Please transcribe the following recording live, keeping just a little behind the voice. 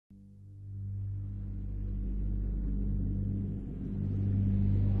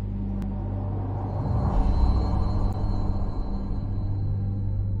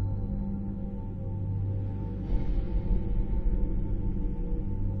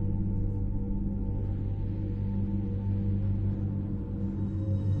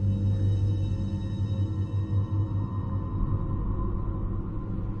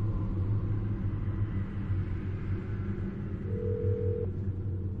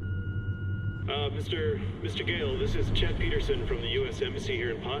Mr. Gale, this is Chet Peterson from the U.S. Embassy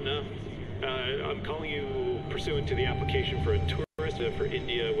here in Patna. I'm calling you pursuant to the application for a tourist for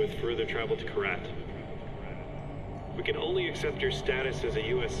India with further travel to Karat. We can only accept your status as a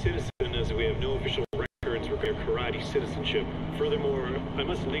U.S. citizen as we have no official records for your Karate citizenship. Furthermore, I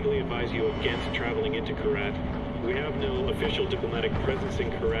must legally advise you against traveling into Karat. We have no official diplomatic presence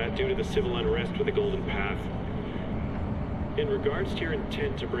in Karat due to the civil unrest with the Golden Path. In regards to your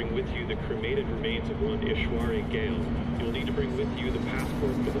intent to bring with you the cremated remains of one Ishwari Gale, you'll need to bring with you the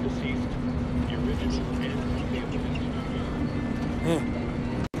passport for the deceased, the original and the Hey,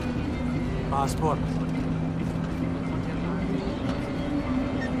 passport.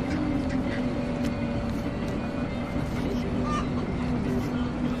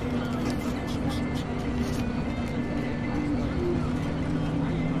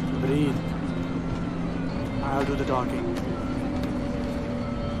 Breathe. I'll do the talking.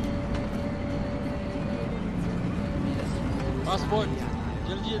 Passport.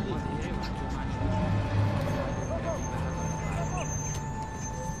 Jaldi jaldi.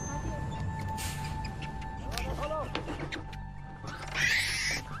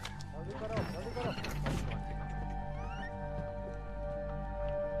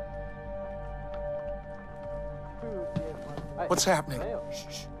 What's happening?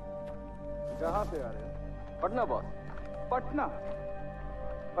 कहाँ पे आ रहे हैं? Patna boss. Patna?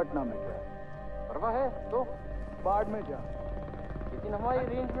 Patna में क्या है? परवाह है तो बाढ़ में जा। लेकिन हमारी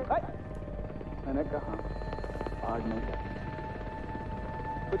रेंज में मैंने कहा बाढ़ में जा।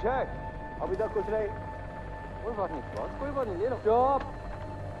 कुछ है? अभी तक कुछ नहीं। कोई बात नहीं बॉस, कोई बात नहीं, ले लो। चुप।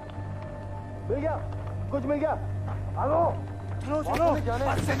 मिल गया? कुछ मिल गया? आलो। चलो चलो।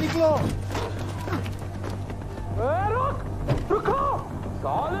 बस से निकलो। रुक! रुको!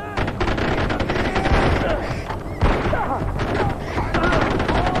 साले!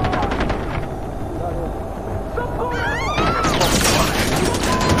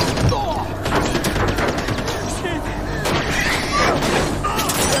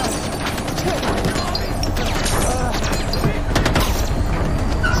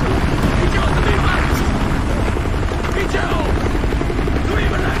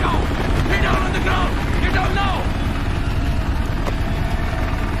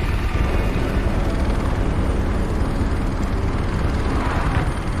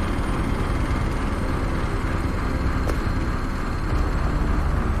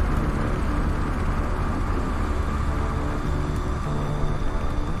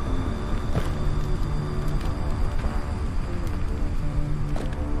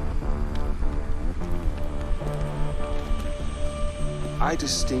 I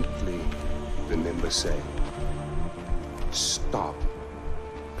distinctly remember saying, stop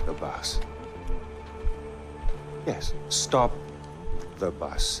the bus. Yes, stop the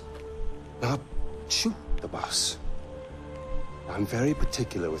bus. Not shoot the bus. I'm very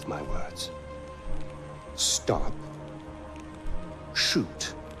particular with my words. Stop.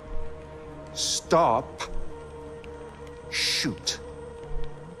 Shoot. Stop. Shoot.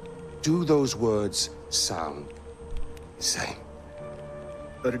 Do those words sound the same?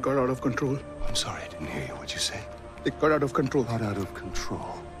 But it got out of control. I'm sorry, I didn't hear you. What'd you say? It got out of control. Got out of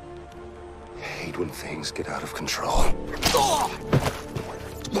control. I hate when things get out of control.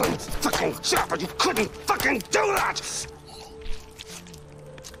 One fucking job, but you couldn't fucking do that!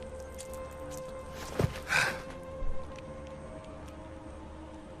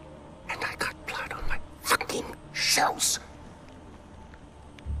 And I got blood on my fucking shoes.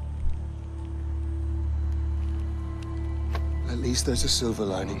 At least there's a silver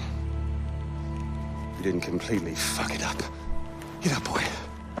lining. You didn't completely fuck it up. Get up, boy.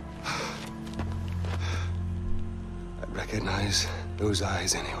 I'd recognize those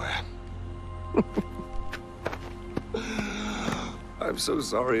eyes anywhere. I'm so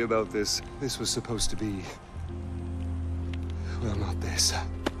sorry about this. This was supposed to be... well, not this.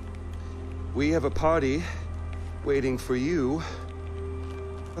 We have a party waiting for you,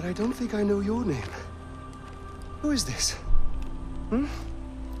 but I don't think I know your name. Who is this? Hmm?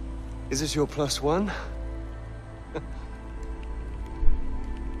 Is this your +1?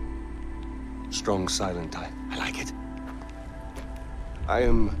 Strong, silent type. I like it. I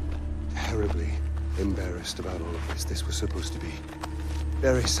am terribly embarrassed about all of this. This was supposed to be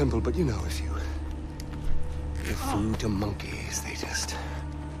very simple, but you know, if you give food to monkeys, they just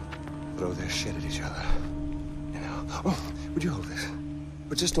throw their shit at each other. You know? Oh, would you hold this?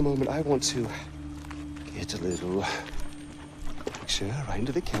 For just a moment, I want to get a little picture right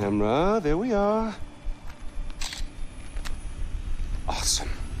into the camera. There we are. Awesome.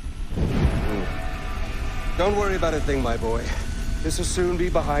 Don't worry about a thing, my boy. This will soon be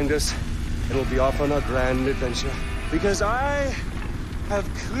behind us. and we'll be off on a grand adventure. Because I have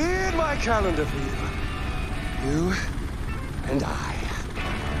cleared my calendar for you. You and I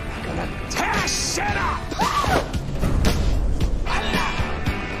are gonna tear shit up!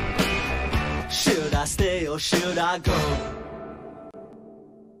 Should I stay or should I go?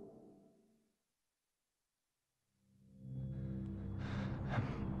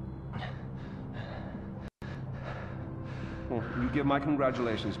 You give my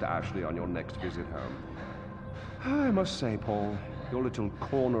congratulations to Ashley on your next visit home. I must say, Paul, your little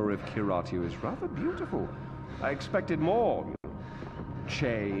corner of Kiratio is rather beautiful. I expected more.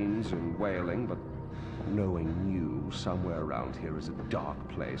 Chains and wailing, but knowing you, somewhere around here is a dark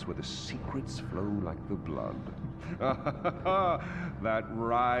place where the secrets flow like the blood. That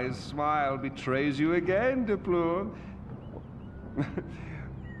wry smile betrays you again, Deplour.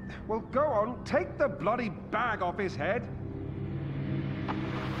 Well, go on, take the bloody bag off his head.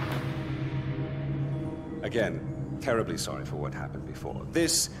 Again, terribly sorry for what happened before.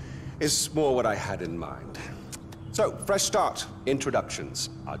 This is more what I had in mind. So, fresh start. Introductions.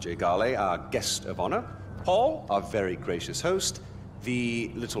 RJ Gale, our guest of honor. Paul, our very gracious host.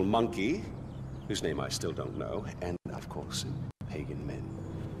 The little monkey, whose name I still don't know. And, of course, pagan men.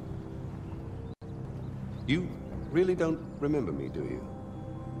 You really don't remember me, do you?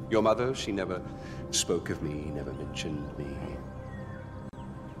 Your mother, she never spoke of me, never mentioned me.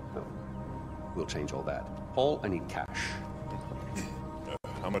 We'll change all that. Paul, I need cash.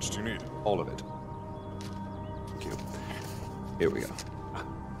 How much do you need? All of it. Thank you. Here we go.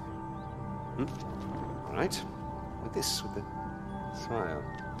 All right. With this, with the smile.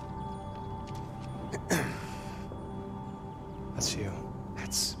 That's you.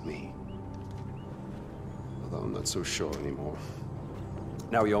 That's me. Although I'm not so sure anymore.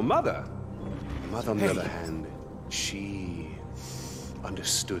 Now, your mother. Your mother, on the other hand, she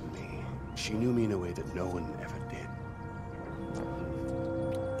understood me. She knew me in a way that no one ever did.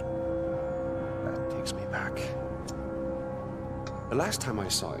 That takes me back. The last time I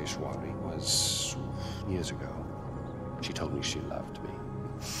saw Ishwari was years ago. She told me she loved me.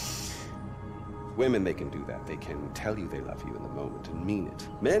 Women, they can do that. They can tell you they love you in the moment and mean it.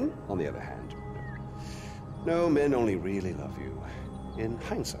 Men, on the other hand, no, men only really love you in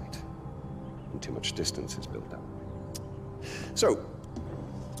hindsight, when too much distance is built up. So,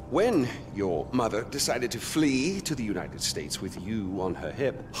 when your mother decided to flee to the United States with you on her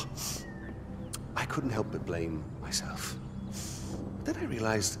hip, I couldn't help but blame myself. Then I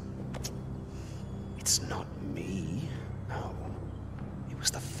realized it's not me. No. It was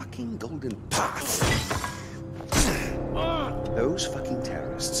the fucking Golden Path. Those fucking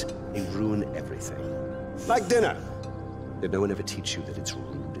terrorists, they ruin everything. Like dinner. Did no one ever teach you that it's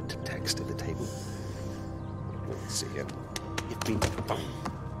rude to text at the table? Let's see here. Give me the phone.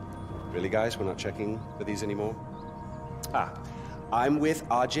 Really, guys? We're not checking for these anymore? I'm with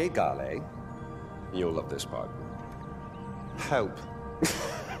RJ Gale. You'll love this part. Help.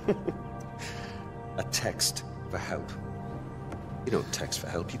 A text for help. You don't text for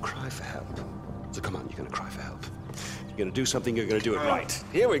help, you cry for help. So come on, you're gonna cry for help. You're gonna do something, you're gonna do it right.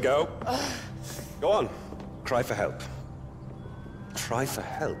 Here we go. Go on. Cry for help. Cry for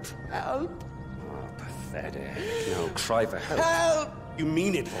help. Help! Oh, pathetic. No, cry for help. Help! You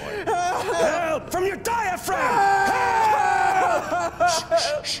mean it, boy. Help! From your diaphragm! Help! Shh,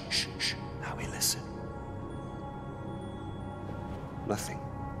 shh, shh, shh. Now we listen. Nothing.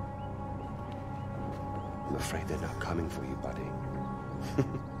 I'm afraid they're not coming for you, buddy.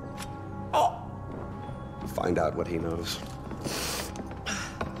 Oh! Find out what he knows.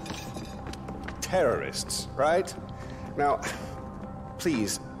 Terrorists, right? Now,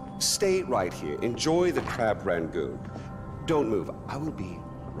 please, stay right here. Enjoy the crab rangoon. Don't move. I will be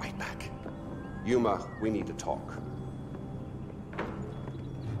right back. Yuma, we need to talk.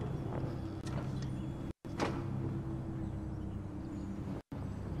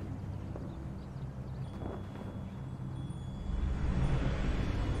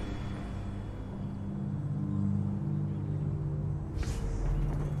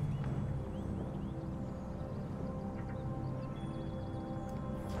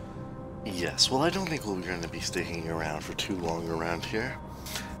 Yes, well, I don't think we're going to be sticking around for too long around here.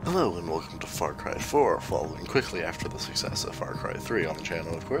 Hello and welcome to Far Cry 4, following quickly after the success of Far Cry 3 on the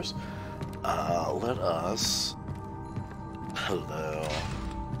channel, of course. Let us... Hello.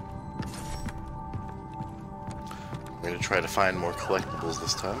 I'm going to try to find more collectibles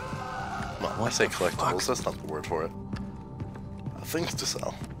this time. Well, I say collectibles, that's not the word for it. Things to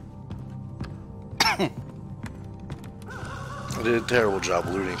sell. I did a terrible job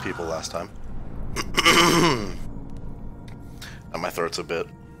looting people last time. And my throat's a bit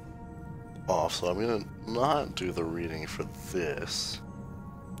off, so I'm gonna not do the reading for this.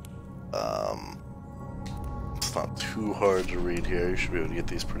 It's not too hard to read here. You should be able to get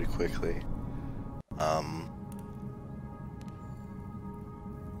these pretty quickly.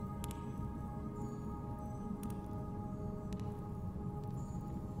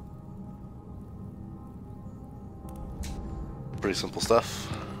 Pretty simple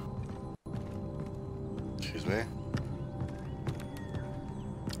stuff. Excuse me.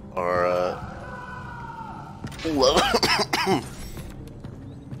 Our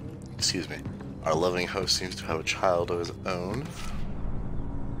excuse me. Our loving host seems to have a child of his own.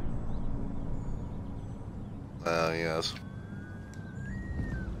 Yes.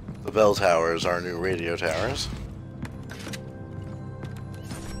 The bell towers are new radio towers.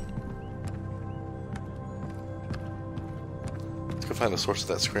 Let's go find the source of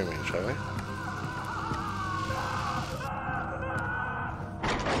that screaming, shall we?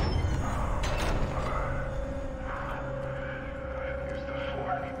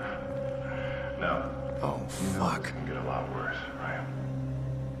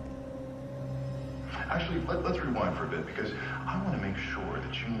 Actually, let's rewind for a bit, because I want to make sure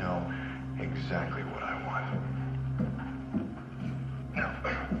that you know exactly what I want. Now,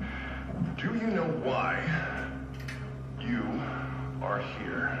 do you know why you are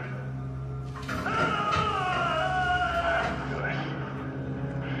here? Good.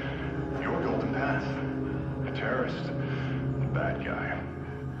 You're Golden Path, a terrorist, a bad guy.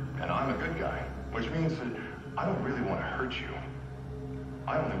 And I'm a good guy, which means that I don't really want to hurt you.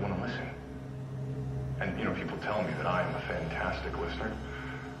 I only want to listen. And, you know, people tell me that I am a fantastic listener.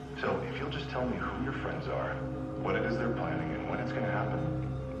 So if you'll just tell me who your friends are, what it is they're planning, and when it's going to happen,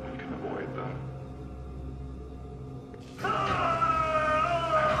 we can avoid them.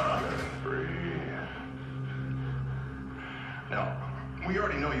 Breathe. Now, we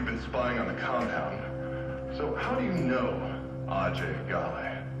already know you've been spying on the compound. So how do you know Ajay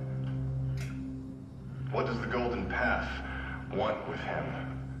Ghale? What does the Golden Path want with him?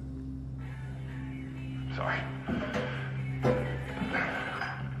 Sorry.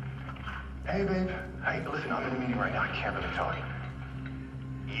 Hey, babe. Hey, listen, I'm in a meeting right now. I can't really talk.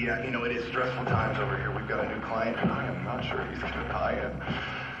 Yeah, you know, it is stressful times over here. We've got a new client, and I am not sure if he's going to buy in.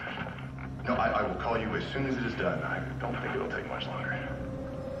 No, I will call you as soon as it is done. I don't think it'll take much longer.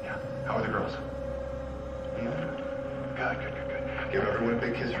 Yeah. How are the girls? Yeah? Good. Give everyone a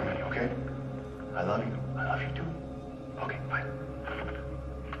big kiss from me, okay? I love you. I love you, too. Okay, bye.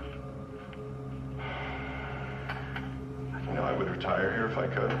 You know, I would retire here if I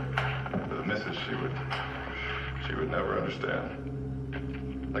could. But the missus, she would never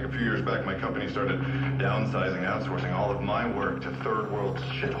understand. Like a few years back, my company started downsizing, outsourcing all of my work to third world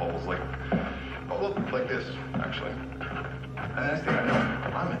shitholes like this, actually. And the next thing I know,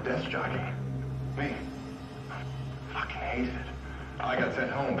 I'm a desk jockey. Me. Fucking hate it. I got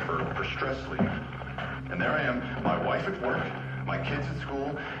sent home for stress leave. And there I am, my wife at work, my kids at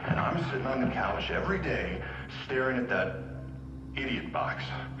school, and I'm sitting on the couch every day staring at that idiot box.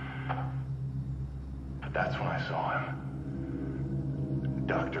 But that's when I saw him.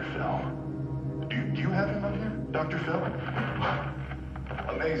 Dr. Phil. Do you have him on here? Dr. Phil?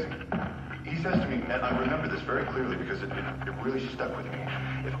 Amazing. He says to me, and I remember this very clearly because it really stuck with me.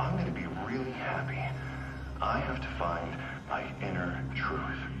 If I'm going to be really happy, I have to find my inner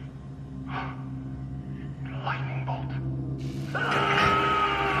truth. Lightning bolt.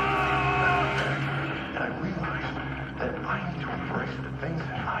 And I realized that I need to embrace the things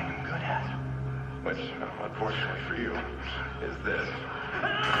that I am good at. Which, unfortunately for you, is this.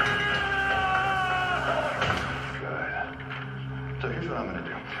 Good. So here's what I'm going to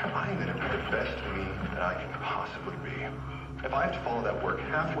do. I'm going to be the best me that I can possibly be. If I have to follow that work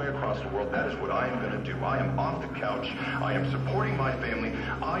halfway across the world, that is what I am going to do. I am off the couch. I am supporting my family.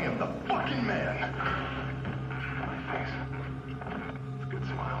 I am the fucking man. My face. It's a good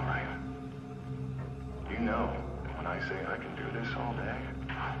smile, right? You know when I say I can do this all day.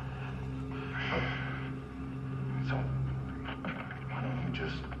 So, why don't you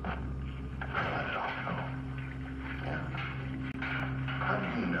just let it all go? Yeah. How do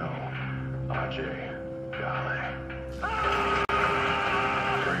you know Ajay Ghale?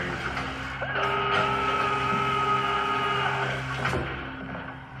 Breathe.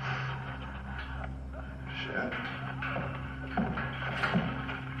 Shit.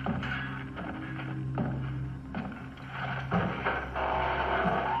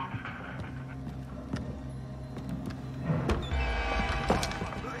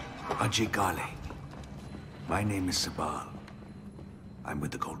 Ajay Ghale. My name is Sabal. I'm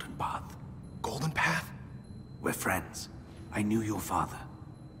with the Golden Path. Golden Path? We're friends. I knew your father.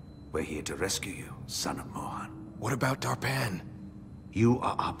 We're here to rescue you, son of Mohan. What about Darpan? You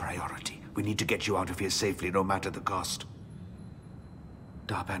are our priority. We need to get you out of here safely, no matter the cost.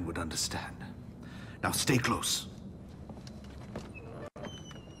 Darpan would understand. Now stay close.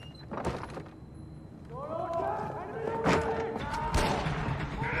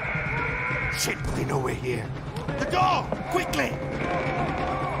 Shit, they know we're here. The door! Quickly!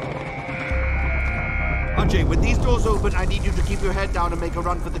 Ajay, when these doors open, I need you to keep your head down and make a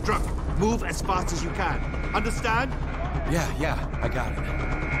run for the truck. Move as fast as you can. Understand? Yeah, I got it.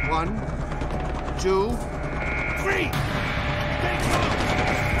 1, 2, 3!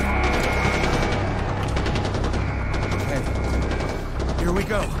 Okay. Here we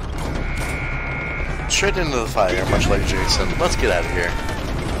go. Straight into the fire, much like Jason. Let's get out of here.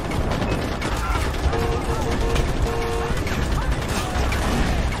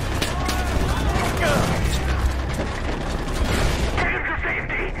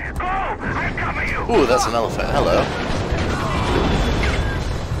 Ooh, that's an elephant. Hello.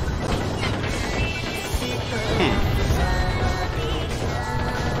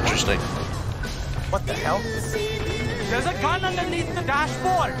 Interesting. What the hell? There's a gun underneath the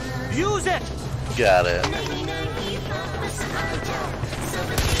dashboard. Use it. Got it.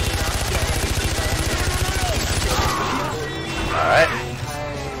 Alright.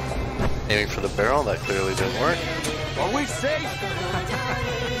 Aiming for the barrel, that clearly didn't work. Are we safe?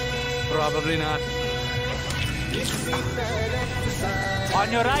 Probably not. On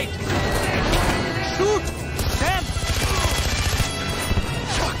your right. Shoot! Them!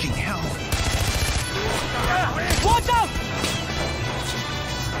 Fucking hell. Watch out!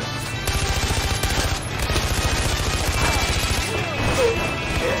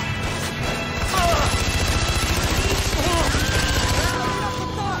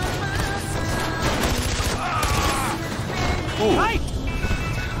 Ooh. Right!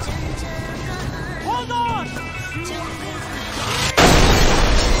 Hold on!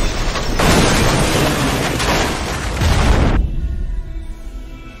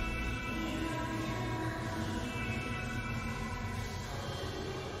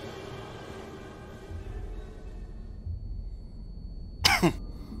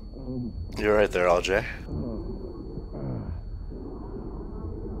 You're right there, LJ.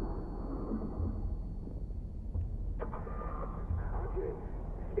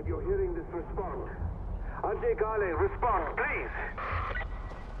 If you're hearing this, respond. Ajay Gale, respond, please.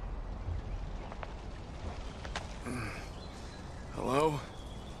 Hello?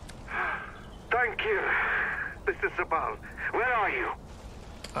 Thank you. This is Sabal. Where are you?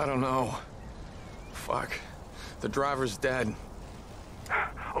 I don't know. Fuck. The driver's dead.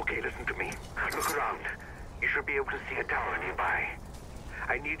 Okay, listen to me. Look around. You should be able to see a tower nearby.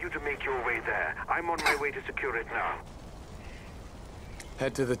 I need you to make your way there. I'm on my way to secure it now.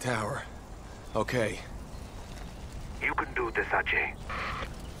 Head to the tower. Okay. You can do this, Ajay.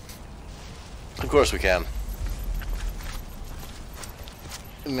 Of course we can.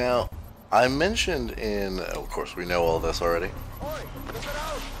 Now, I mentioned in... Of course, we know all this already.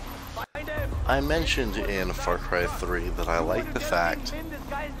 I mentioned in Far Cry 3 that I like the fact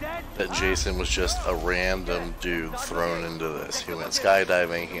that Jason was just a random dude thrown into this. He went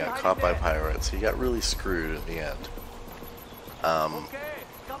skydiving, he got caught by pirates, he got really screwed at the end.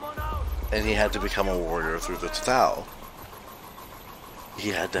 And he had to become a warrior through the Tao. He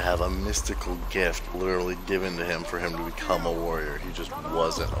had to have a mystical gift literally given to him for him to become a warrior. He just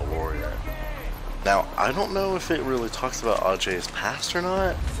wasn't a warrior. Now, I don't know if it really talks about Ajay's past or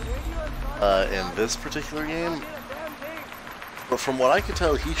not in this particular game, but from what I can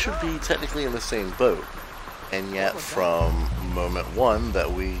tell, he should be technically in the same boat. And yet, from moment one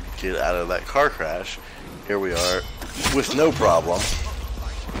that we get out of that car crash, here we are with no problem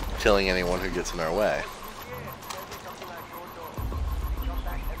killing anyone who gets in our way.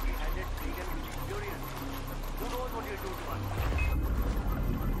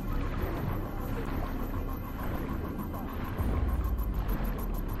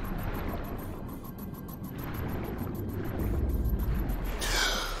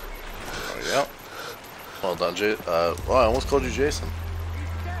 Well done, well, I almost called you Jason.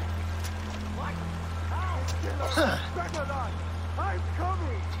 I'm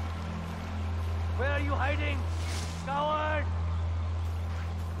coming! Where are you hiding? Coward!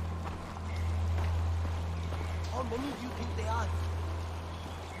 How many do you think they are?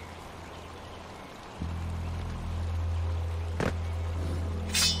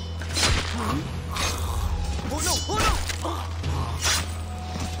 Oh no!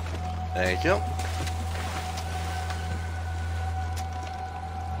 Thank you.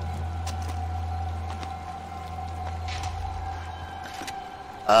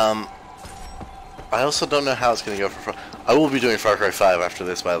 I also don't know how it's going to go for... I will be doing Far Cry 5 after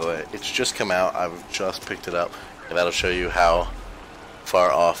this, by the way. It's just come out. I've just picked it up. And that'll show you how far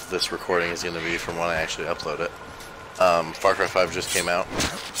off this recording is going to be from when I actually upload it. Far Cry 5 just came out.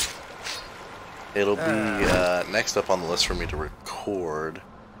 It'll be next up on the list for me to record.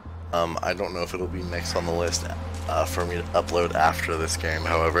 I don't know if it'll be next on the list for me to upload after this game,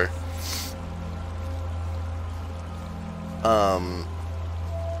 however. I'm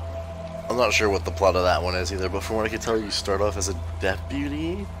not sure what the plot of that one is either, but from what I can tell, you start off as a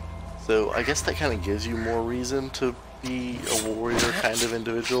deputy, so I guess that kind of gives you more reason to be a warrior kind of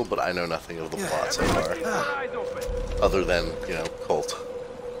individual, but I know nothing of the plot so far, other than, you know, cult.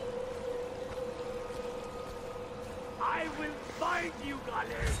 I will find you,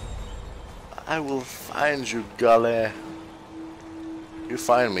 Gale. I will find you, Gale. You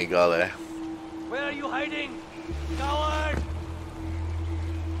find me, Gale. Where are you hiding? Coward!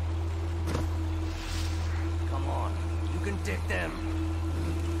 Come on, you can take them.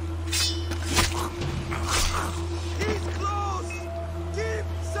 He's close! Keep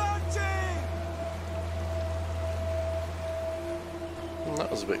searching!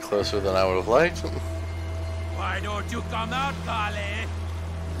 That was a bit closer than I would have liked. Why don't you come out, Kale?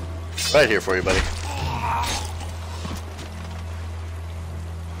 Right here for you, buddy.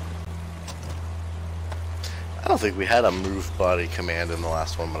 I don't think we had a move body command in the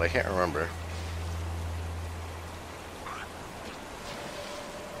last one, but I can't remember.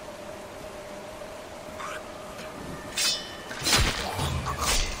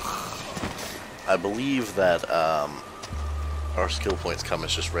 I believe that our skill points come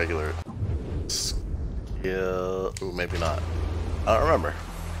as just regular skill. Ooh, maybe not. I don't remember.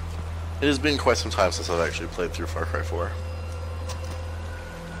 It has been quite some time since I've actually played through Far Cry 4.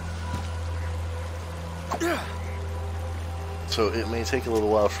 So it may take a little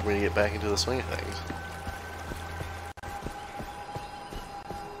while for me to get back into the swing of things.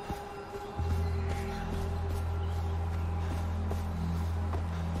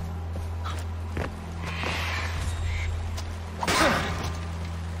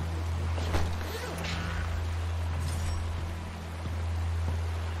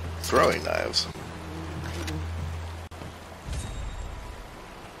 Throwing knives.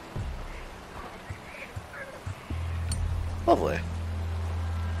 Lovely.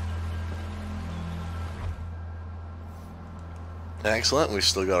 Excellent. We've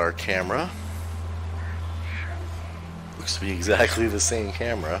still got our camera. Looks to be exactly the same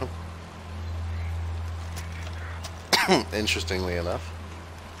camera. Interestingly enough.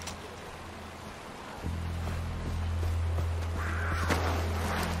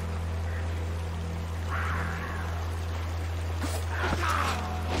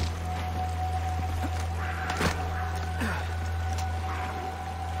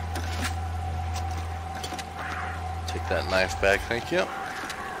 That knife back, thank you. Keep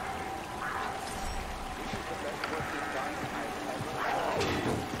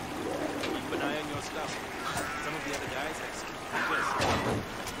an eye on your stuff. Some of the other guys have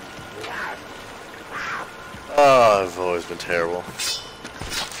Oh, I've always been terrible.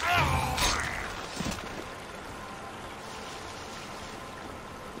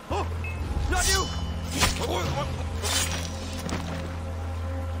 Oh, not you!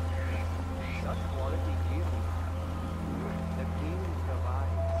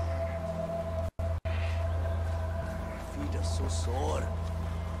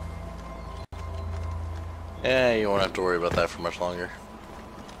 Yeah, you won't have to worry about that for much longer.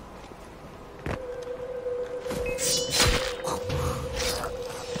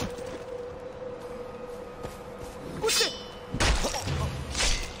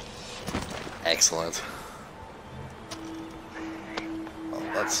 Excellent. Well,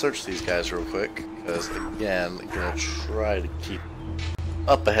 let's search these guys real quick, because again, I'm gonna try to keep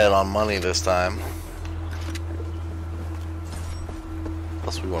up ahead on money this time.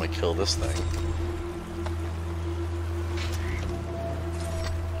 Plus we want to kill this thing.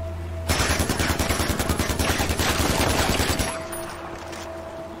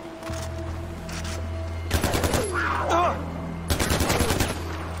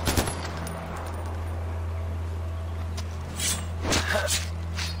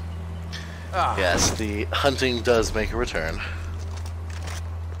 Yes, the hunting does make a return.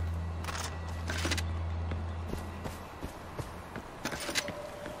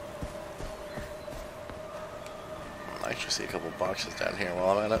 I actually see a couple boxes down here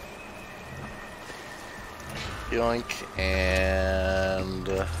while I'm at it. Yoink, and...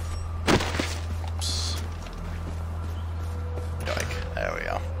 oops. Yoink, there we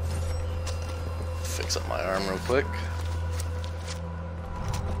go. Fix up my arm real quick.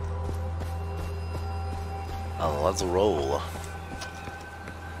 Let's roll.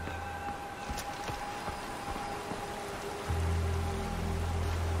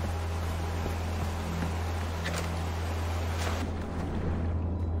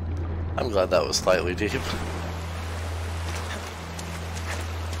 I'm glad that was slightly deep.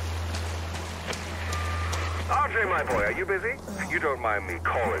 RJ, my boy, are you busy? You don't mind me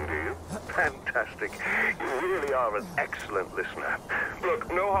calling, do you? Fantastic. You really are an excellent listener.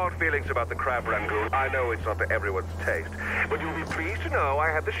 Look, no hard feelings about the crab rangoon. I know it's not to everyone's taste. But you'll be pleased to know I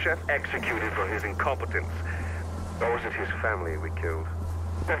had the chef executed for his incompetence. Or was it his family we killed?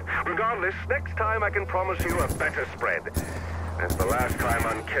 Regardless, next time I can promise you a better spread. That's the last time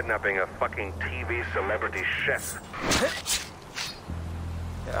I'm kidnapping a fucking TV celebrity chef.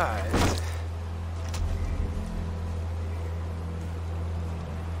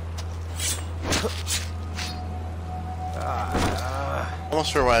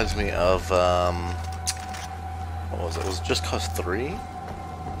 Almost reminds me of, what was it? Was it Just Cause 3?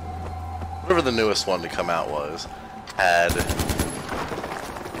 Whatever the newest one to come out was, had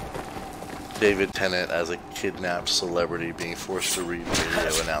David Tennant as a kidnapped celebrity being forced to read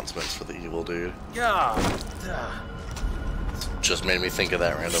radio announcements for the evil dude. Just made me think of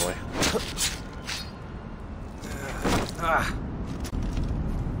that randomly.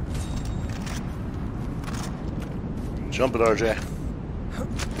 Jump it, RJ.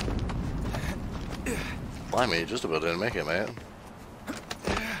 Blimey, just about didn't make it, man.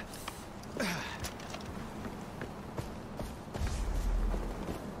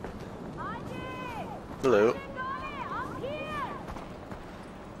 Hello.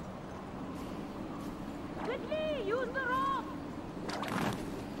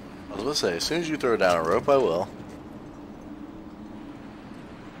 I was gonna say, as soon as you throw down a rope, I will.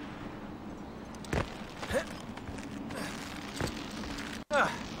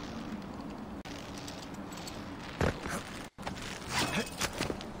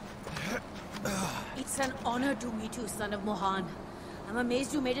 It's an honor to meet you, son of Mohan. I'm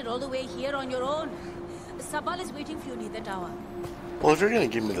amazed you made it all the way here on your own. Sabal is waiting for you near the tower. Well, if you're gonna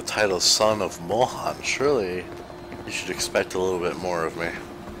give me the title Son of Mohan, surely you should expect a little bit more of me.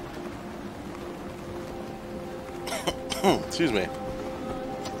 Excuse me.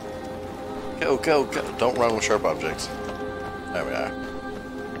 Go, go, go. Don't run with sharp objects. There we are.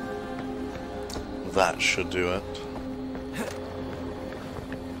 That should do it.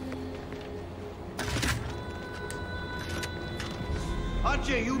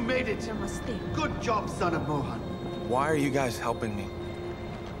 Ajay, you made it! Good job, son of Mohan. Why are you guys helping me?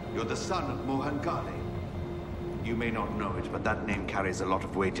 You're the son of Mohan Ghale. You may not know it, but that name carries a lot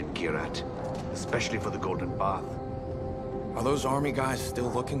of weight in Kirat, especially for the Golden Bath. Are those army guys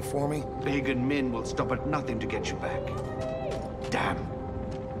still looking for me? Pagan Min will stop at nothing to get you back. Damn.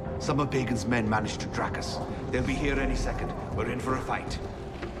 Some of Pagan's men managed to track us. They'll be here any second. We're in for a fight.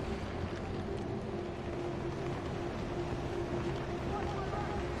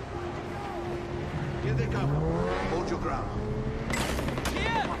 Here they come. Hold your ground.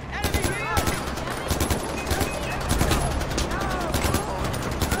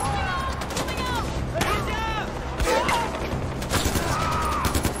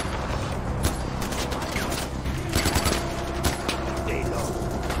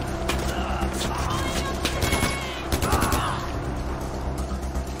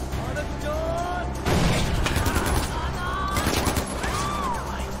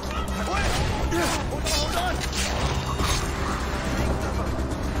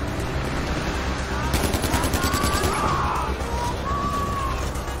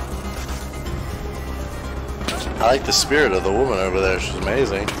 I like the spirit of the woman over there. She's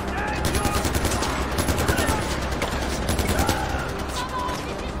amazing.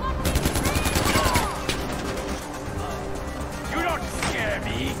 You don't scare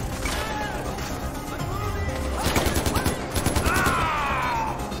me.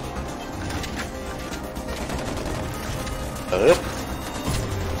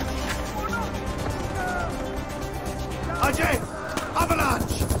 Ajay!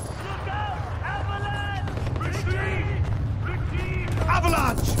 Avalanche!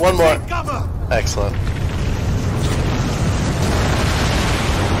 Avalanche! One more. Take cover! Excellent.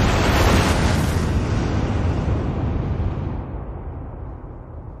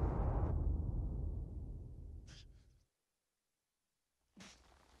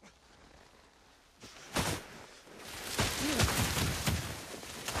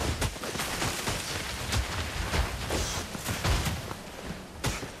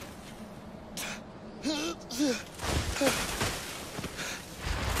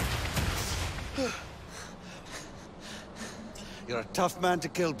 You're a tough man to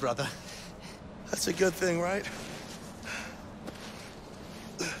kill, brother. That's a good thing, right?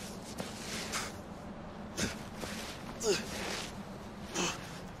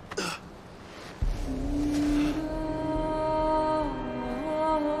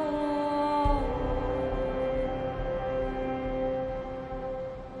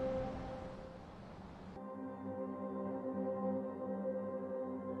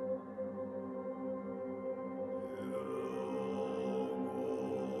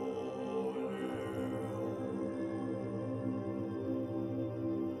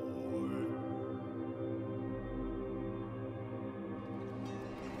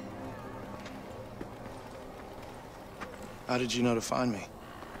 How did you know to find me?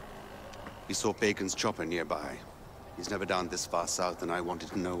 We saw Bacon's chopper nearby. He's never down this far south, and I wanted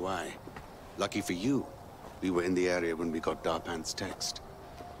to know why. Lucky for you, we were in the area when we got Darpan's text.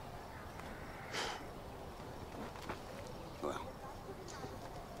 Well,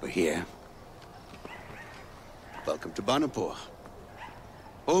 we're here. Welcome to Banapur,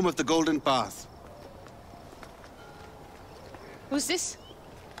 home of the Golden Path. Who's this?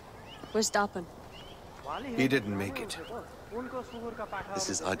 Where's Darpan? He didn't make it. This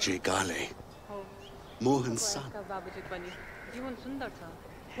is Ajay Gale, Mohan's son.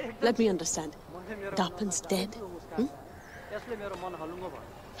 Let me understand. Darpan's dead? Hmm?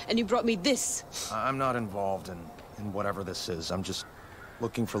 And you brought me this? I'm not involved in whatever this is. I'm just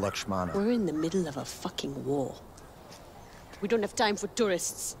looking for Lakshmana. We're in the middle of a fucking war. We don't have time for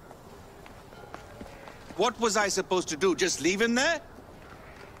tourists. What was I supposed to do? Just leave him there?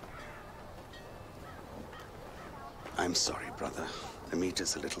 I'm sorry, brother.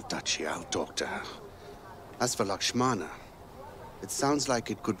 Amita's a little touchy. I'll talk to her. As for Lakshmana, it sounds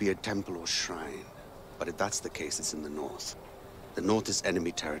like it could be a temple or shrine. But if that's the case, it's in the north. The north is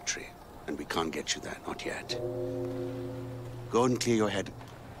enemy territory, and we can't get you there, not yet. Go and clear your head.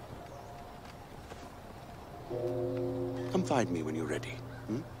 Come find me when you're ready.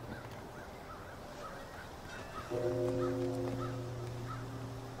 Hmm?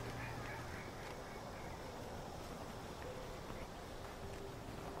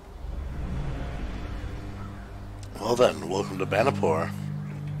 Well then, welcome to Banapur.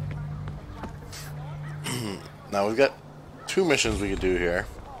 Now we've got two missions we could do here.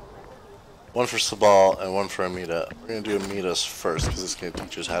 One for Sabal and one for Amita. We're going to do Amita's first because it's going to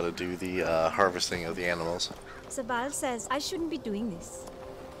teach us how to do the harvesting of the animals. Sabal says I shouldn't be doing this.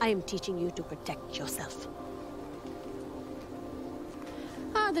 I am teaching you to protect yourself.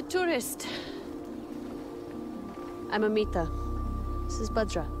 Ah, the tourist. I'm Amita. This is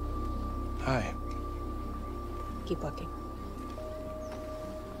Bhadra. Hi. Keep working.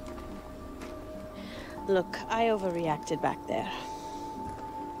 Look, I overreacted back there.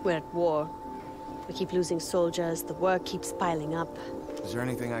 We're at war. We keep losing soldiers, the work keeps piling up. Is there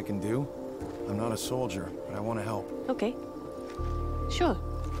anything I can do? I'm not a soldier, but I want to help. Okay. Sure.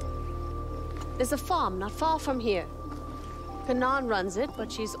 There's a farm not far from here. Kanan runs it,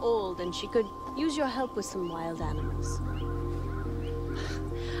 but she's old and she could use your help with some wild animals.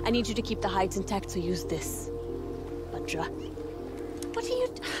 I need you to keep the hides intact, so use this. Bhadra. What are you...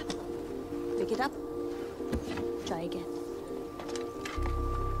 Pick it up. Try again.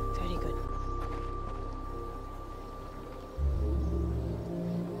 Very good.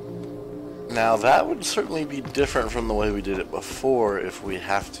 Now that would certainly be different from the way we did it before if we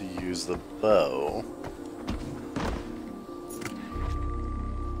have to use the bow.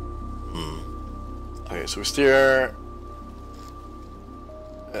 Okay, so we steer...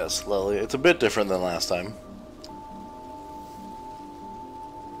 Yeah, slowly. It's a bit different than last time.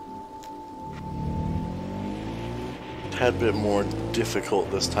 A tad bit more difficult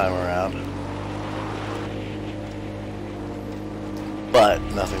this time around. But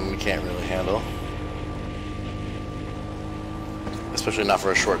nothing we can't really handle. Especially not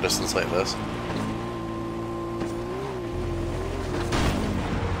for a short distance like this.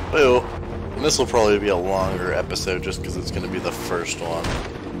 Ew. And this will probably be a longer episode just because it's going to be the first one.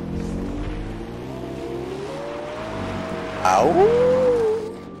 Ow!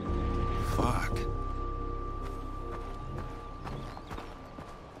 Fuck.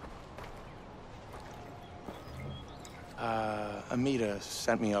 Amita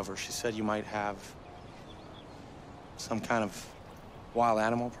sent me over. She said you might have some kind of wild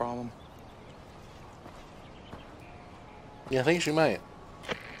animal problem. Yeah, I think she might.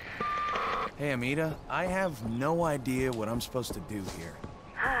 Hey, Amita, I have no idea what I'm supposed to do here.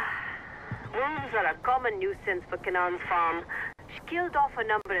 Wolves are a common nuisance for Kanan's farm. She killed off a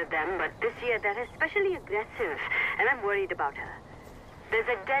number of them, but this year they're especially aggressive, and I'm worried about her. There's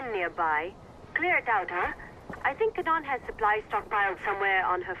a den nearby. Clear it out, huh? I think Kanan has supplies stockpiled somewhere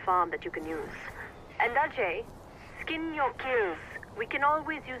on her farm that you can use. And Ajay, skin your kills. We can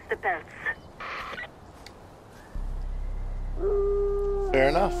always use the pelts. Fair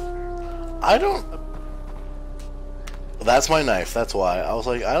enough. I don't... That's my knife, that's why. I was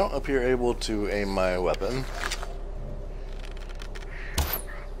like, I don't appear able to aim my weapon.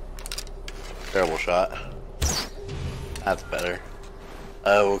 Terrible shot. That's better.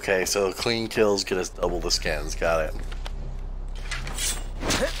 Oh, okay, so clean kills get us double the skins. Got it.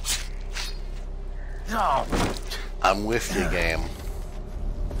 I'm with you, game.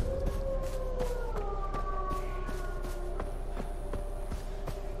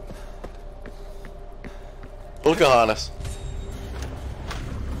 Pocahontas.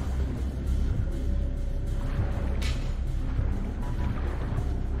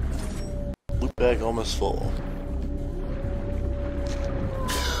 Loop bag almost full.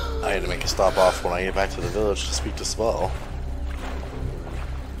 I had to make a stop off when I get back to the village to speak to Spell.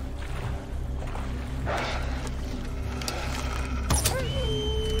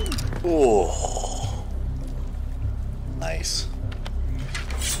 Oh, nice.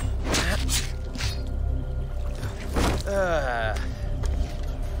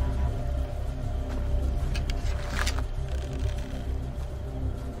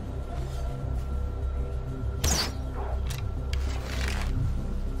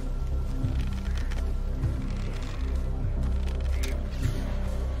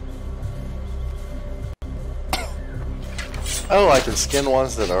 Oh, I can skin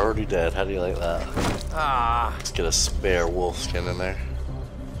ones that are already dead. How do you like that? Ah. Let's get a spare wolf skin in there.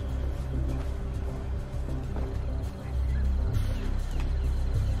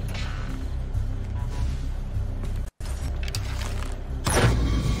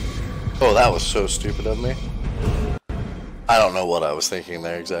 Oh, that was so stupid of me. I don't know what I was thinking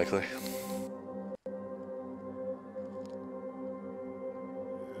there exactly.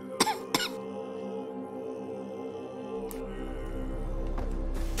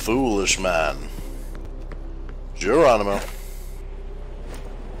 Foolish man. Geronimo.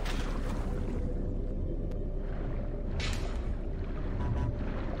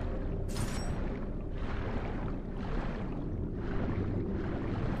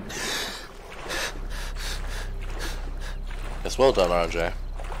 Yes, well done, RJ.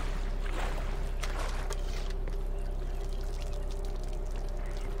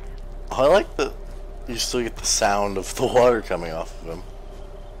 I like that you still get the sound of the water coming off of him.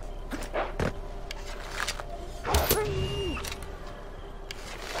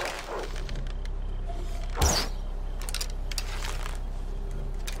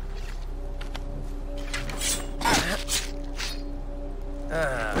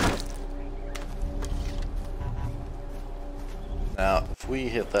 Now, if we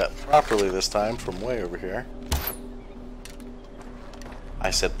hit that properly this time from way over here. I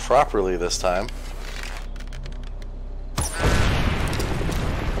said properly this time.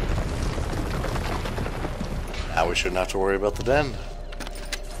 Now we shouldn't have to worry about the den.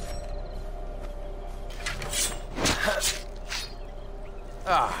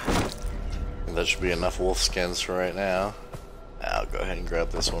 And that should be enough wolf skins for right now. I'll go ahead and grab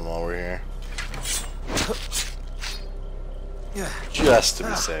this one while we're here. Just to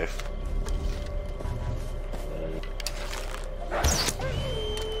be safe.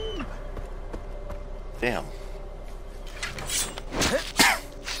 Damn.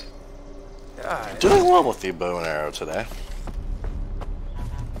 Doing well with the bow and arrow today.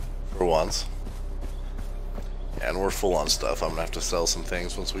 For once. And we're full on stuff. I'm gonna have to sell some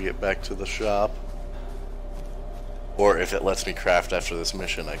things once we get back to the shop. Or if it lets me craft after this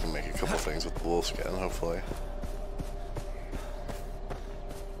mission, I can make a couple things with the wolf skin, hopefully.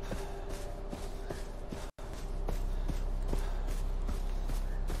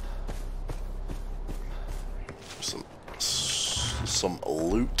 Some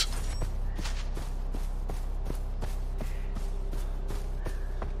loot.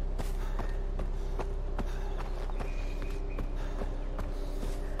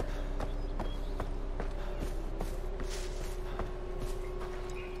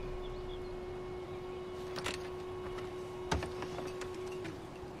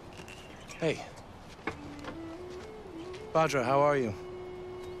 Hey. Badra, how are you?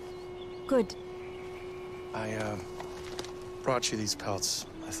 Good. I, brought you these pelts.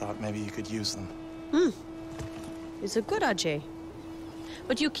 I thought maybe you could use them. It's a good Ajay.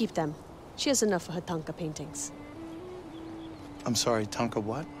 But you keep them. She has enough for her Tanka paintings. I'm sorry, Tanka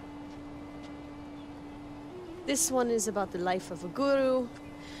what? This one is about the life of a guru.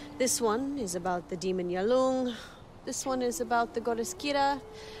 This one is about the demon Yalung. This one is about the goddess Kira.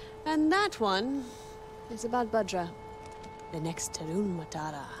 And that one is about Badra, the next Tarun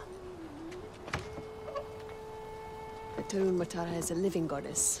Matara. The Tarun Matara is a living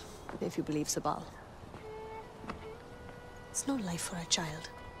goddess, if you believe Sabal. It's no life for a child,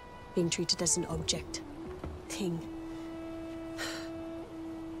 being treated as an object, thing.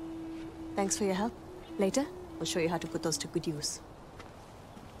 Thanks for your help. Later, I'll show you how to put those to good use.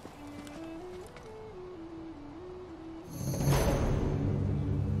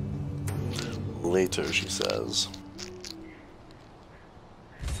 Later, she says.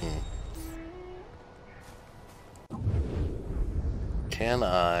 Can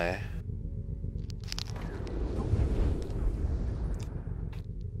I...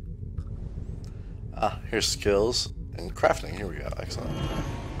 Ah, here's skills and crafting. Here we go. Excellent.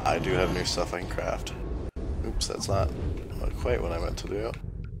 I do have new stuff I can craft. Oops, that's not quite what I meant to do.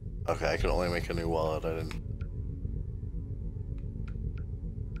 Okay, I can only make a new wallet. I didn't...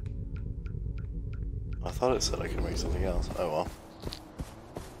 I thought it said I could make something else. Oh well.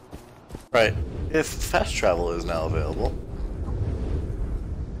 Right. If fast travel is now available,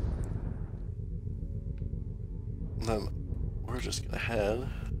 then we're just gonna head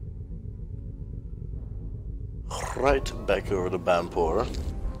right back over to Banpur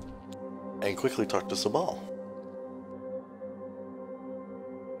and quickly talk to Sabal.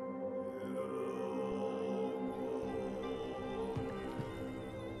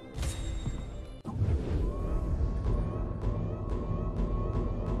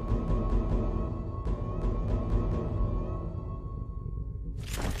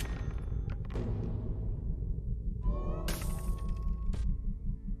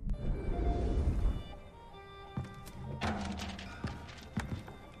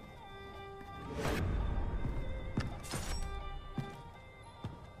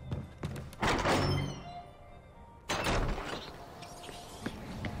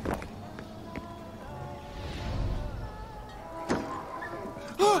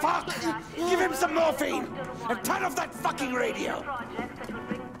 Fuck! Give him some morphine! And turn off that fucking radio!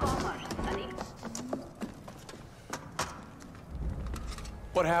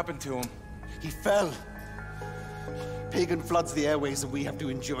 What happened to him? He fell. Pagan floods the airways and we have to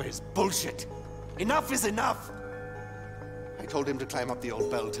endure his bullshit. Enough is enough! I told him to climb up the old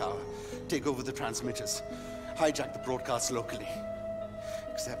bell tower, take over the transmitters, hijack the broadcast locally.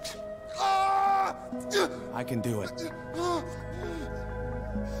 Except... I can do it.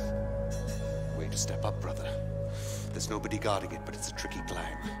 Way to step up, brother. There's nobody guarding it, but it's a tricky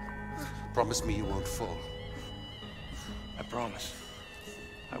climb. Promise me you won't fall. I promise.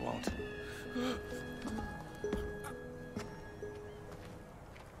 I won't.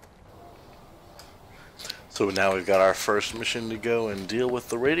 So now we've got our first mission to go and deal with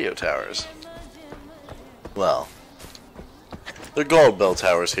the radio towers. Well, they're gold bell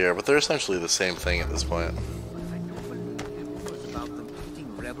towers here, but they're essentially the same thing at this point.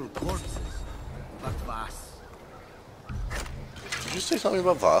 Did you say something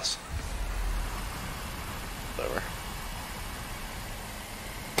about Voss? Whatever.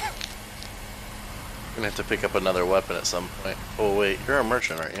 We're gonna have to pick up another weapon at some point. Oh wait, you're a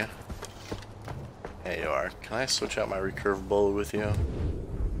merchant, aren't you? Yeah, you are. Can I switch out my recurve bow with you?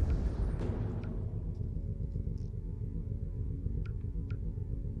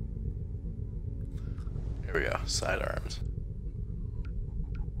 Here we go. Sidearms.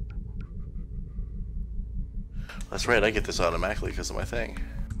 That's right, I get this automatically because of my thing.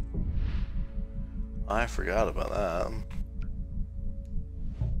 I forgot about that.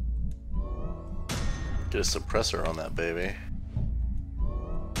 Get a suppressor on that baby.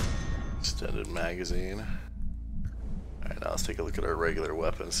 Extended magazine. Alright, now let's take a look at our regular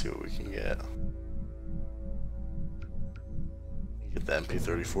weapons, see what we can get. Get the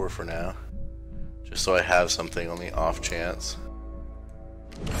MP34 for now. Just so I have something on the off chance.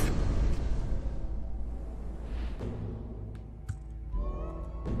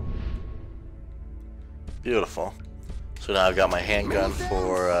 Beautiful. So now I've got my handgun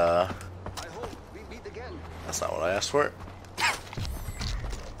for, that's not what I asked for.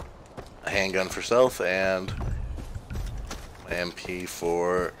 A handgun for stealth and my MP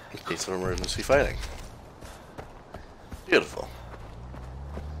for in case of emergency fighting. Beautiful.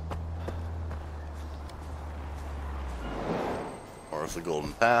 More of the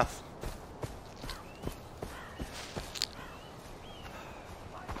golden path.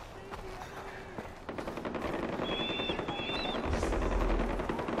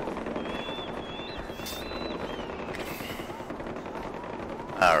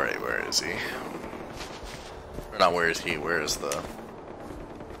 Alright, where is he? Or not where is he, where is the...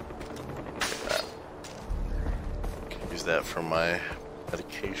 That. Use that for my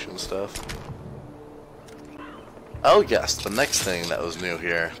medication stuff. Oh yes, the next thing that was new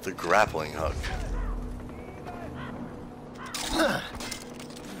here, the grappling hook.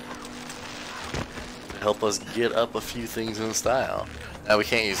 help us get up a few things in style. Now we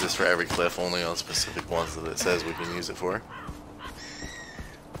can't use this for every cliff, only on specific ones that it says we can use it for.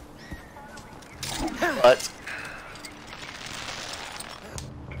 But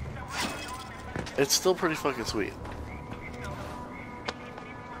it's still pretty fucking sweet.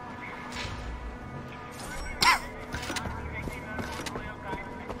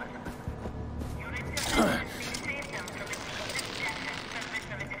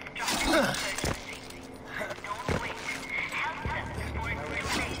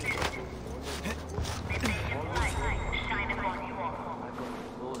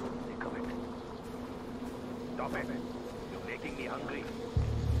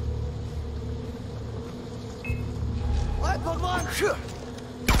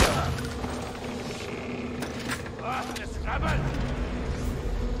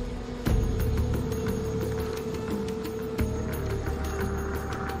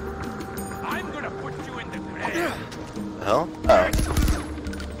 I'm gonna put you in the grave. Hell? Oh.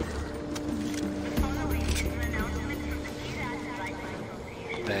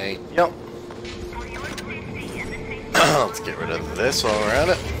 Thank you. Let's get rid of this while we're at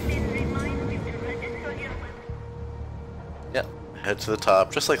it. Yep, head to the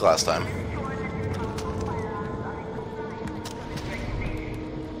top, just like last time.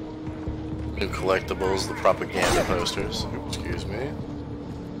 New collectibles, the propaganda posters. Oops, excuse me.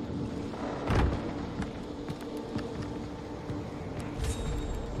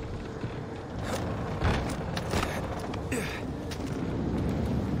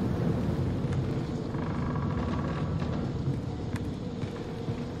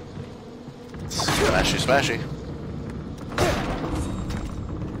 Smashy, smashy.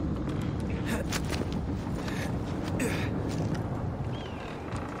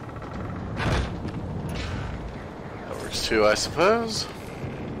 That works too, I suppose.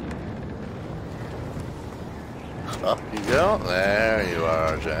 Up you go. There you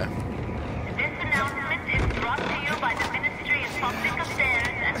are, RJ. This announcement is brought to you by the Ministry of Public Affairs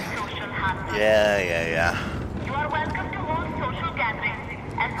and Social Housing. Yeah. You are welcome to hold social gatherings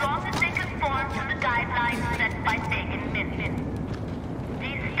as long as they conform to the guidelines set by pagan myths.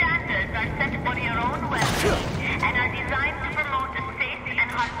 These standards are set for your own well-being and are designed to promote a safe and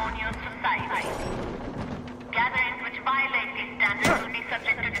harmonious society. Gatherings which violate these standards will be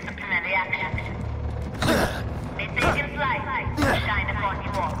subject to disciplinary action. May pagan's light shine upon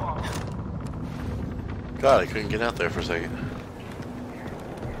you all. God, I couldn't get out there for a second.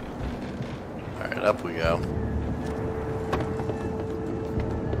 Alright, up we go.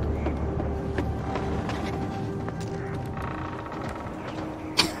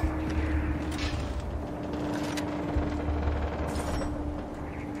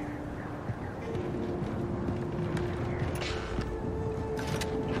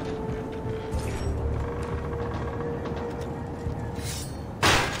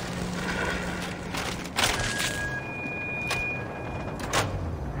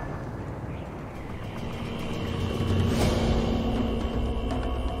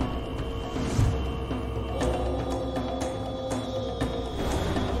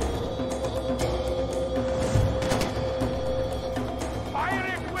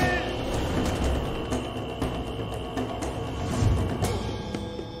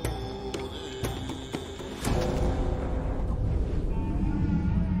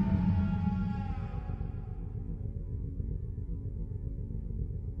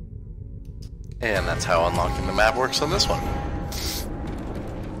 And that's how unlocking the map works on this one.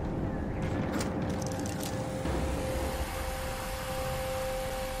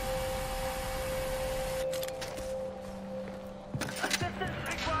 Assistance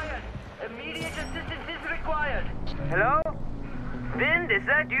required. Immediate assistance is required. Hello? Vind, is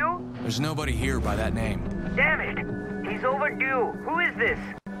that you? There's nobody here by that name. Damn it. He's overdue. Who is this?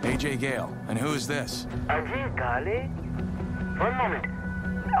 AJ Gale. And who is this? Ajay Gale? One moment.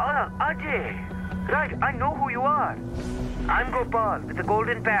 Oh, Ajay. Right, I know who you are. I'm Gopal with the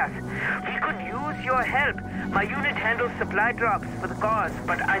Golden Pass. We could use your help. My unit handles supply drops for the cause,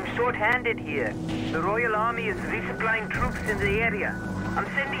 but I'm short-handed here. The Royal Army is resupplying troops in the area. I'm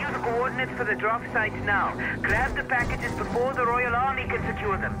sending you the coordinates for the drop site now. Grab the packages before the Royal Army can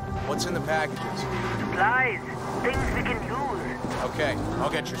secure them. What's in the packages? Supplies. Things we can use. Okay, I'll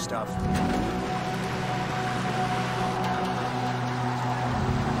get your stuff.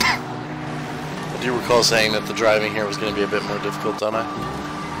 I do recall saying that the driving here was going to be a bit more difficult, don't I?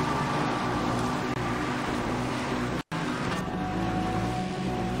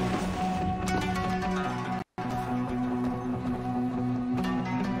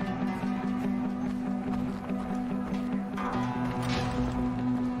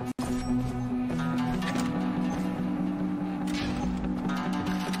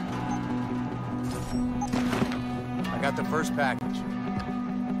 got the first package.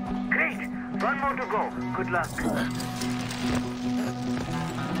 Great. One more to go. Good luck.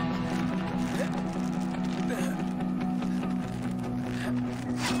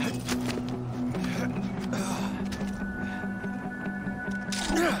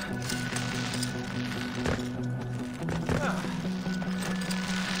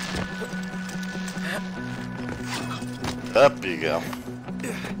 Up you go.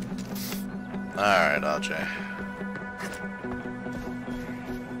 Alright, RJ.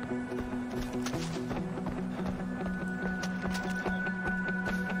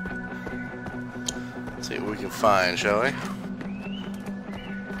 See what we can find, shall we?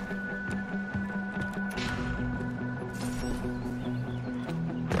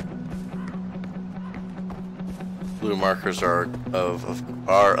 Blue markers are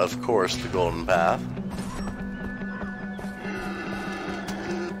of course the golden path.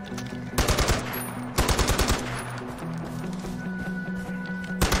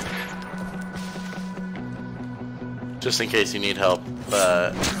 Just in case you need help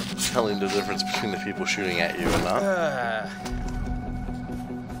telling the difference between the people shooting at you and not.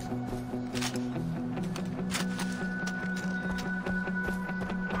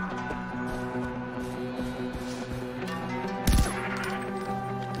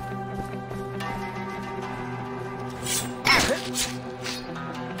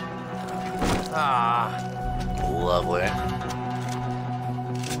 Lovely.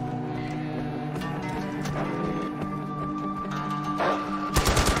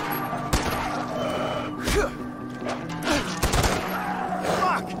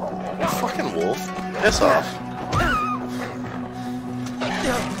 Fucking wolf. Piss off.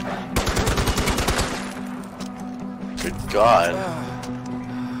 Good God.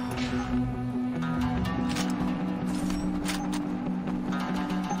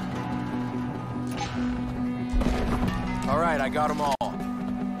 Alright, I got them all.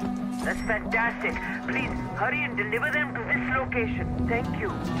 That's fantastic. Please hurry and deliver them to this location. Thank you.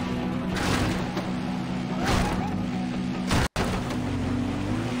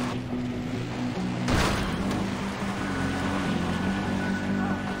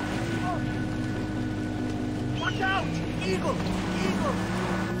 Watch out! Eagle! Eagle!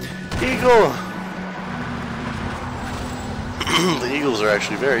 Eagle! The eagles are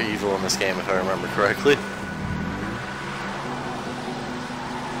actually very evil in this game, if I remember correctly.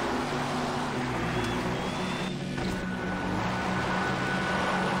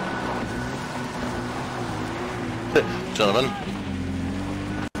 Gentlemen.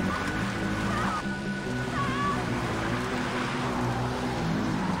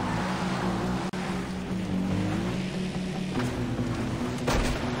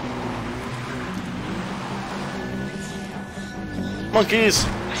 Monkeys!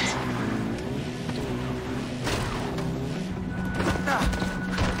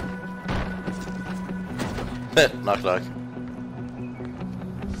 Knock knock.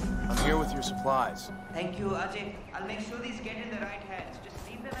 I'm here with your supplies. Thank you, Ajay. I'll make sure these get in the right hands. Just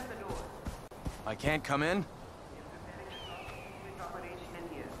leave them at the door. I can't come in? Operation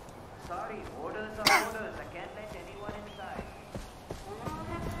in here. Sorry, orders are orders. I can't let anyone inside.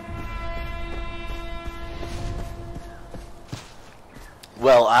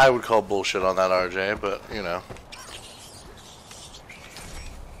 Well, I would call bullshit on that, RJ, but, you know.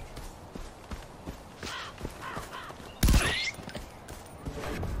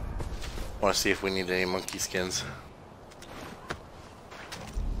 Want to see if we need any monkey skins.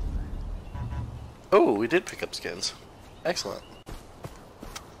 Oh, we did pick up skins. Excellent.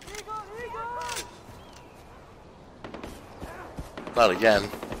 Not again.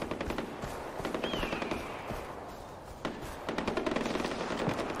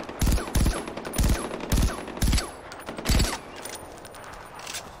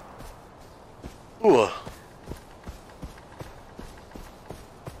 Ooh.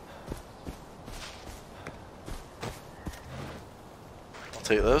 I'll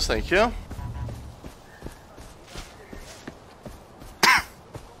take those, thank you.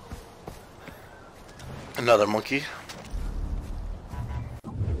 Another monkey.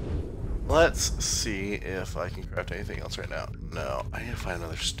 Let's see if I can craft anything else right now. No, I need to find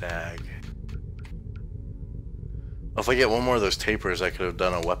another stag. Oh, if I get one more of those tapers, I could have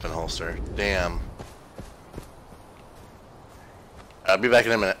done a weapon holster. Damn. I'll be back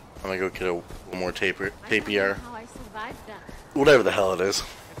in a minute. I'm gonna go get one more tapier. How I survived that. Whatever the hell it is.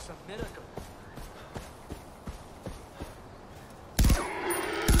 It's a miracle.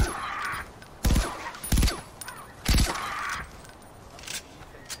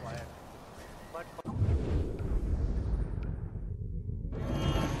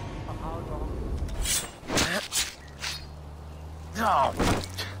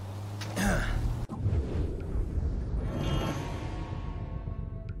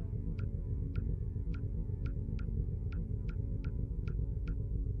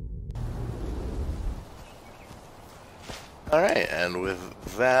 Alright, and with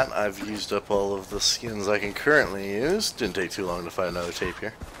that, I've used up all of the skins I can currently use. Didn't take too long to find another tape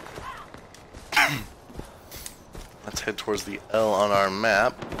here. Let's head towards the L on our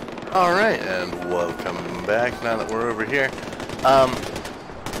map. Alright, and welcome back now that we're over here.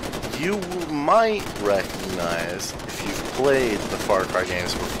 You might recognize, if you've played the Far Cry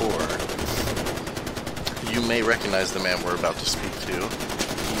games before, you may recognize the man we're about to speak to.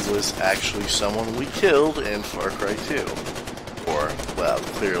 He was actually someone we killed in Far Cry 2. Or, well,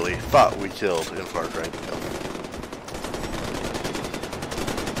 clearly thought we killed in Far Cry 2.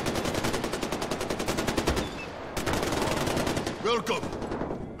 Welcome.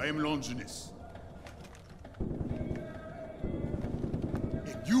 I am Longinus.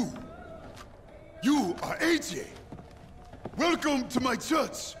 And you are AJ. Welcome to my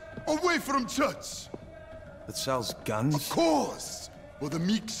church. Away from church. That sells guns? Of course. For the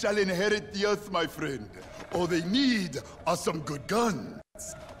meek shall inherit the earth, my friend. All they need are some good guns.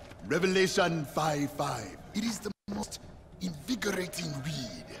 Revelation 5:5. It is the most invigorating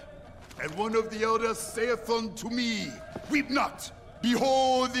read. And one of the elders saith unto me, weep not.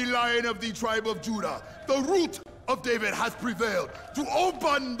 Behold, the Lion of the tribe of Judah, the root of David, hath prevailed to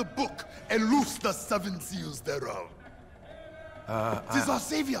open the book and loose the 7 seals thereof. It is our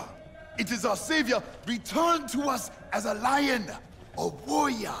Savior. It is our Savior returned to us as a lion, a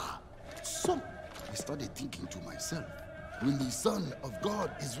warrior. So, I started thinking to myself, when the Son of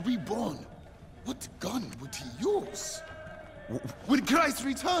God is reborn, what gun would he use? When Christ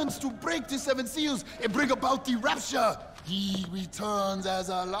returns to break the 7 seals and bring about the rapture, he returns as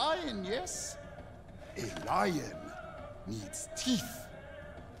a lion, yes? A lion needs teeth.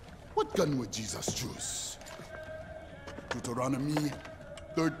 What gun would Jesus choose? Deuteronomy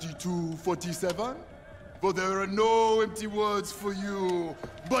 32:47? For there are no empty words for you,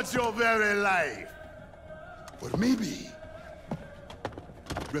 but your very life. Or maybe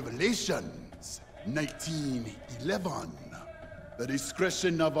Revelations 19:11. The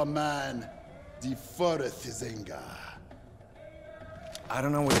discretion of a man deferreth his anger. I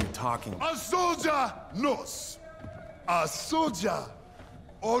don't know what you're talking about. A soldier knows. A soldier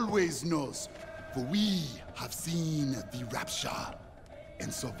always knows. For we have seen the rapture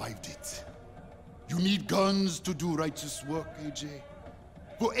and survived it. You need guns to do righteous work, AJ.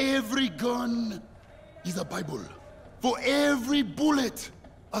 For every gun is a Bible. For every bullet,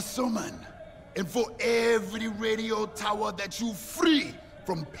 a sermon. And for every radio tower that you free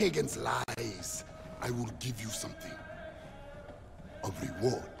from pagans' lies, I will give you something. A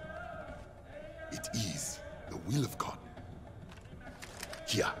reward. It is the will of God.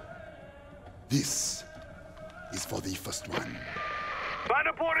 Here. This is for the first one.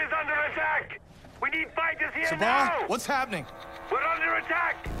 Vanderport is under attack! We need fighters here Sabah, now! what's happening? We're under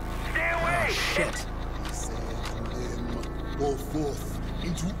attack! Stay away! Oh, shit. He said to them, go forth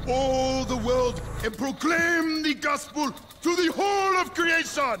into all the world and proclaim the gospel to the whole of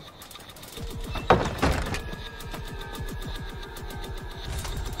creation!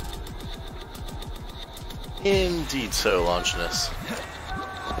 Indeed so, Longinus.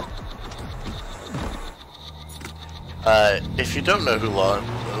 If you don't know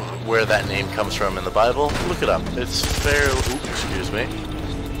where that name comes from in the Bible, look it up. It's excuse me.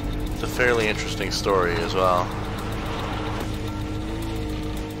 It's a fairly interesting story as well.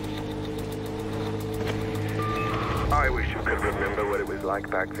 I wish you could remember what it was like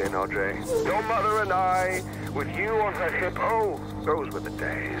back then, Audrey. Your mother and I, with you on her hip, oh, those were the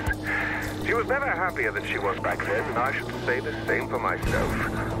days. She was never happier than she was back then, and I should say the same for myself.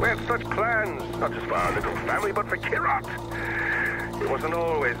 We had such plans, not just for our little family, but for Kirat. It wasn't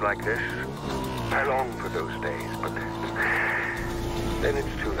always like this. I long for those days, but then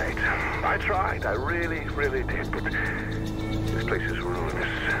it's too late. I tried, I really, really did, but this place is ruinous.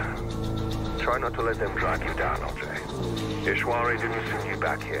 Try not to let them drag you down, Audrey. Ishwari didn't send you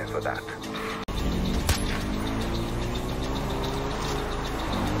back here for that.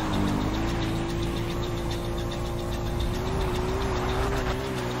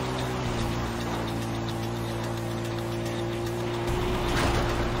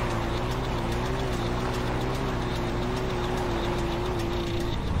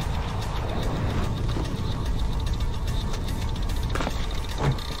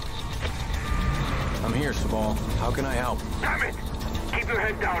 I'm here, Sabal. How can I help? Damn it! Keep your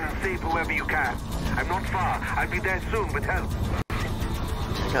head down and save whoever you can. I'm not far. I'll be there soon with help.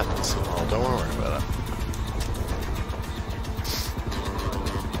 I got this, Sabal. Don't worry about it.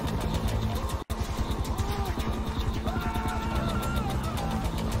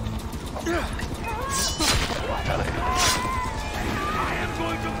 I am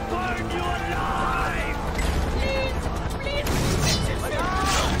going to burn you alive! Please, please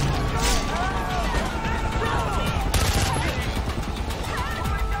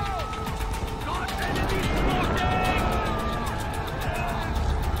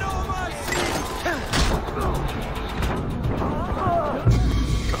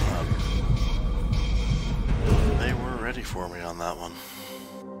for me on that one.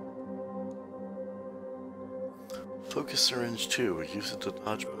 Focus syringe 2, we use it to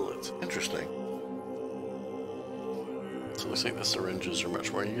dodge bullets. Interesting. So it looks like the syringes are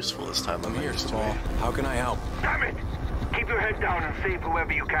much more useful this time than they used to be. How can I help? Damn it! Keep your head down and save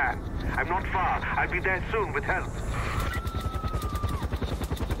whoever you can. I'm not far. I'll be there soon with help.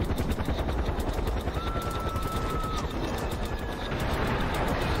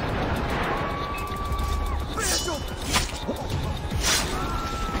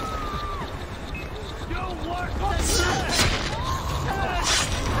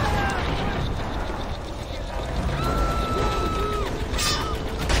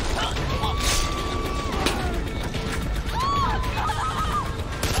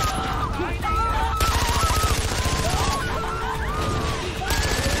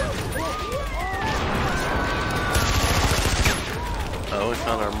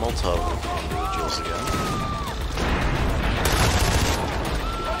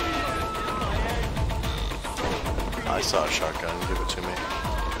 I saw a shotgun, give it to me.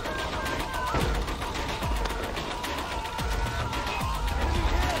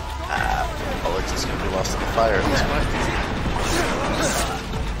 Alex is gonna be lost in the fire at this point.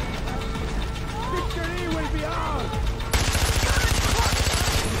 Victory will be ours!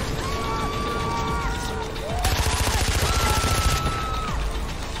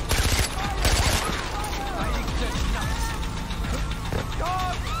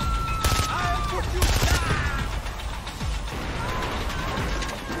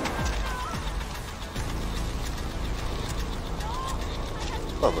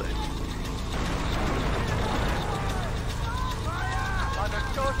 Lovely.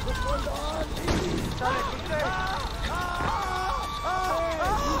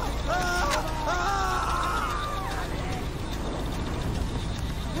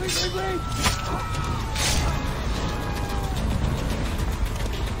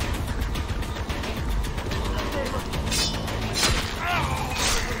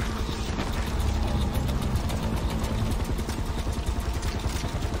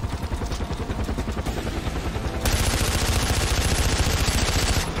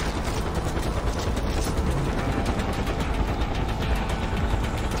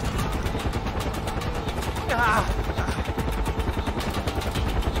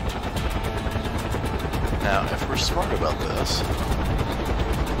 Now, if we're smart about this,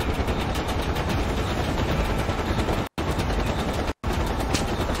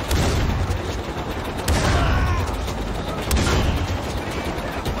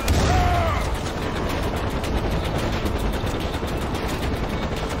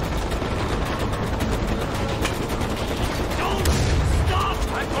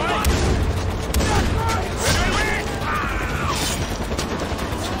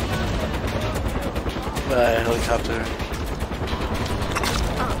 helicopter.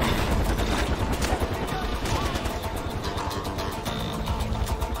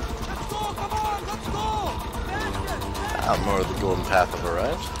 More of the golden path have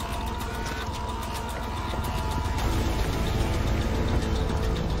arrived.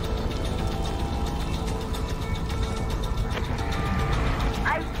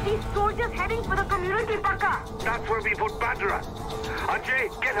 I see soldiers heading for the community parka. That's where we put Badra.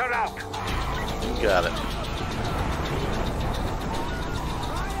 Ajay, get her out. You got it.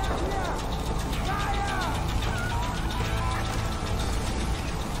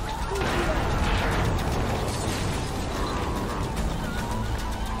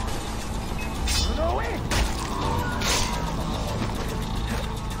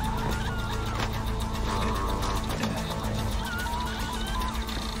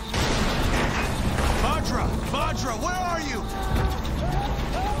 Badra, where are you?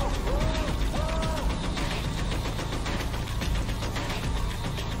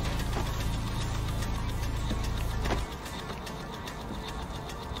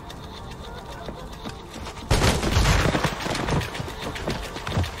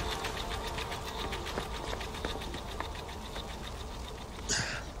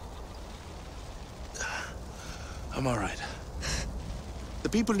 I'm all right. The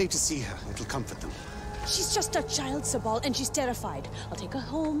people need to see her. It'll comfort them. She's just a child, Sabal, and she's terrified. I'll take her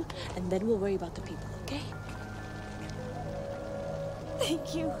home, and then we'll worry about the people, okay?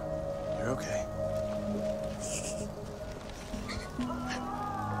 Thank you. You're okay.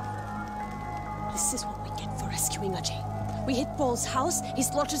 This is what we get for rescuing Ajay. We hit Paul's house, he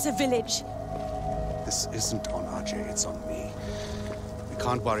slaughters a village. This isn't on Ajay, it's on me. We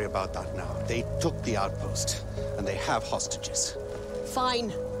can't worry about that now. They took the outpost, and they have hostages.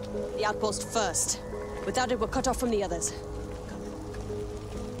 Fine. The outpost first. Without it, we're cut off from the others.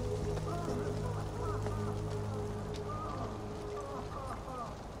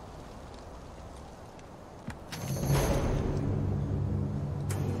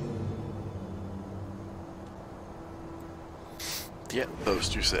 The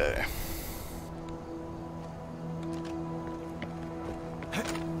outpost, you say?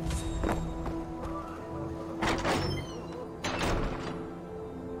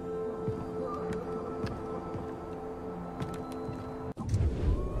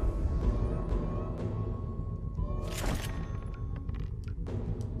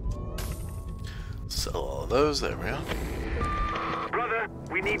 Sell all of those, there we go. Brother,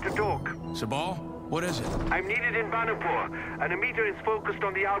 we need to talk. Sabal, what is it? I'm needed in Banapur, and Amita is focused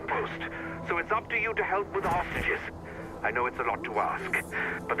on the outpost, so it's up to you to help with the hostages. I know it's a lot to ask,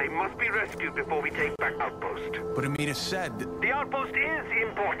 but they must be rescued before we take back Outpost. But Amita said... The Outpost is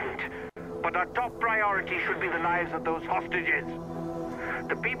important, but our top priority should be the lives of those hostages.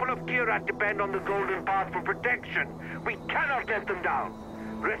 The people of Kyrat depend on the Golden Path for protection. We cannot let them down.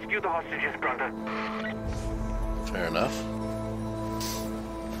 Rescue the hostages, brother. Fair enough.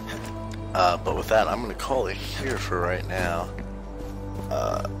 But with that, I'm going to call it here for right now.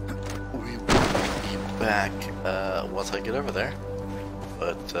 We will be back once I get over there.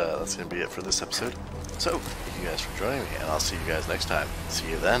 But that's going to be it for this episode. So, thank you guys for joining me, and I'll see you guys next time. See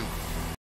you then.